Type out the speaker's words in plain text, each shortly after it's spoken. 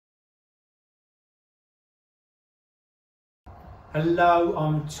Hello,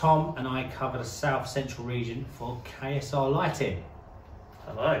 I'm Tom and I cover the South Central region for KSR Lighting.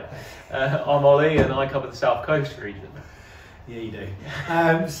 Hello, I'm Ollie and I cover the South Coast region. Yeah, you do.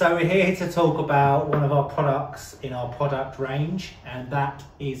 So we're here to talk about one of our products in our product range, and that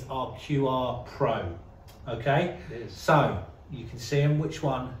is our QrPro. Okay, It is. So you can see them. Which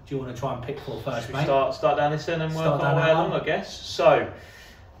one do you want to try and pick for first, Should mate? we start down this end and work our way along, I guess. So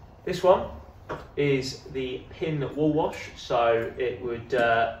this one is the pin wall wash, so it would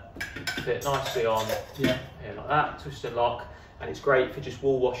fit nicely on here like that, twist and lock, and it's great for just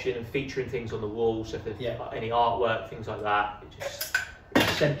wall washing and featuring things on the wall. So if there's any artwork, things like that, it just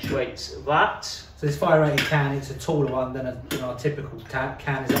accentuates that. So this fire rated can, it's a taller one than our typical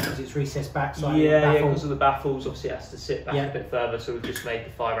can, is that because it's recessed back slightly? Yeah, because of the baffles, obviously it has to sit back a bit further, so we've just made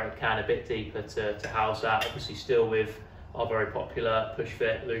the fire rated can a bit deeper to house that, obviously still with our very popular push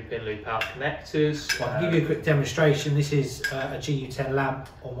fit, loop in, loop out connectors. Well, I'll give you a quick demonstration. This is a GU10 lamp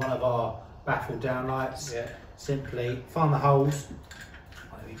on one of our Baffle Downlights. Yeah. Simply find the holes,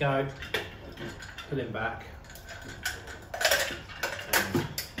 there we go, pull him back,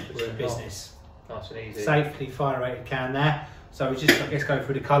 and we're in business. Nice and easy. Safely fire rated can there. So we just, I guess, go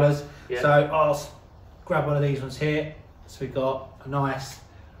through the colours. Yeah. So I'll grab one of these ones here. So we've got a nice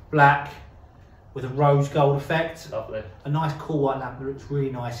black with a rose gold effect. Lovely. A nice cool white lamp that looks really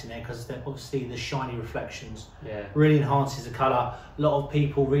nice in there because obviously the shiny reflections really enhances the colour. A lot of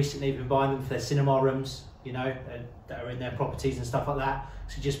people recently have been buying them for their cinema rooms, you know, that are in their properties and stuff like that.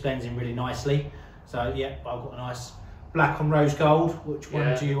 So it just blends in really nicely. So yeah, I've got a nice black on rose gold. Which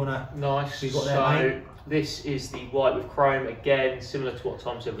one do you want to? Nice. Got there, so mate? this is the white with chrome, again similar to what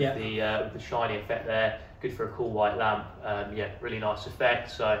Tom said with the shiny effect there. Good for a cool white lamp. Yeah, really nice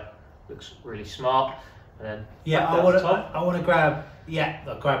effect. So looks really smart. And then I want to grab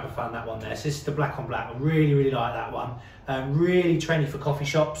grab and find that one there. So this is the black on black. I really like that one. Really trendy for coffee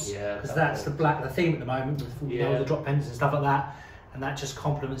shops, because that's the theme at the moment with all the drop pendants and stuff like that, and that just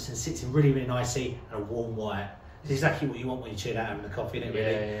complements and sits in really nicely. And a warm white. It's exactly what you want when you chill out having the coffee, isn't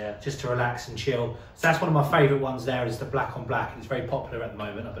it, really? Just to relax and chill. So that's one of my favourite ones there, is the black on black. It's very popular at the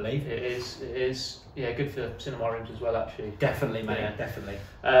moment, I believe. It is. Yeah, good for cinema rooms as well, actually. Definitely, mate, definitely.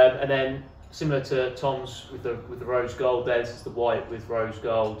 And then similar to Tom's with the rose gold, this is the white with rose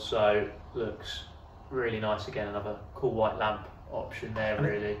gold, so looks really nice. Again, another cool white lamp option there, and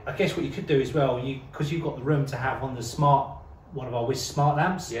really. I guess what you could do as well, because you've got the room to have one of our Wiz smart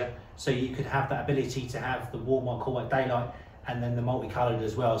lamps. Yeah. So you could have that ability to have the warm white, cool white daylight, and then the multicoloured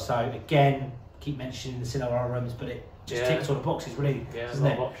as well. So again, keep mentioning the cinema rooms, but it just ticks all the boxes, really, doesn't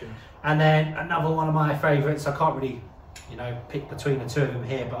it? Options. And then another one of my favourites, I can't really, pick between the two of them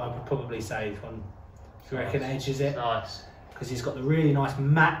here, but I would probably say this one, do you reckon edges it? Nice. Because he's got the really nice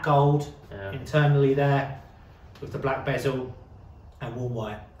matte gold internally there, with the black bezel and warm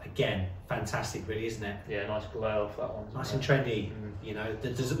white. Again, fantastic, really, isn't it? Yeah, nice glow off that one. Nice and trendy. You know,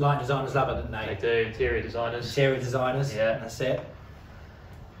 the light designers love it, don't they? They do. Interior designers. Interior designers. Yeah, that's it.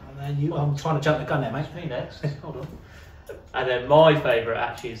 And then I'm trying to jump the gun there, mate. Me next. Hold on. And then my favourite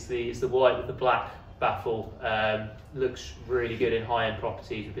actually is the white with the black baffle. Looks really good in high-end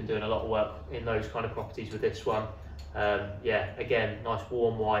properties. We've been doing a lot of work in those kind of properties with this one. Yeah, again, nice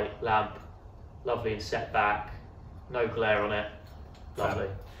warm white lamp, lovely and set back, no glare on it. Lovely.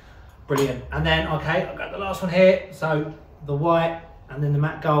 Brilliant. And then, okay, I've got the last one here. So the white and then the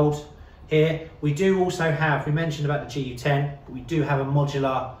matte gold here. We do also have, we mentioned about the GU10, but we do have a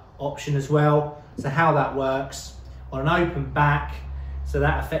modular option as well. So how that works, on an open back, so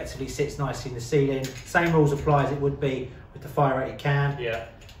that effectively sits nicely in the ceiling. Same rules apply as it would be with the fire rated can. Yeah.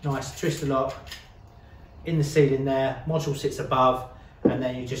 Nice twister lock in the ceiling there. Module sits above, and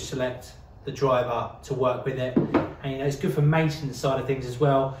then you just select the driver to work with it. And it's good for maintenance side of things as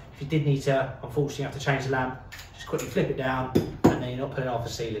well. If you did need to, unfortunately, have to change the lamp, just quickly flip it down, and then you're not putting half the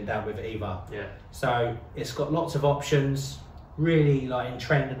ceiling down with it either. Yeah. So it's got lots of options, really in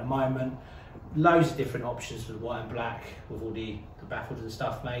trend at the moment. Loads of different options with white and black, with all the baffles and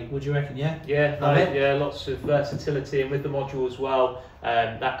stuff, mate. What do you reckon? Yeah, lots of versatility, and with the module as well,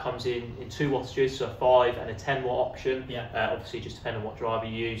 that comes in 2 wattages, so a 5 and a 10 watt option. Obviously just depending on what driver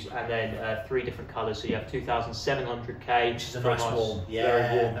you use, and then 3 different colours. So you have 2700K, which is a nice warm,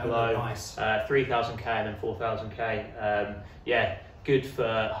 very warm glow. Nice. 3000K and then 4000K. Yeah. Good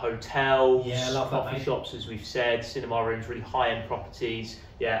for hotels, coffee shops, as we've said, cinema rooms, really high-end properties.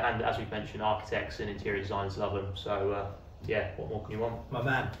 Yeah, and as we've mentioned, architects and interior designers love them. So, yeah, what more can you want? My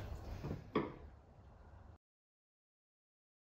man.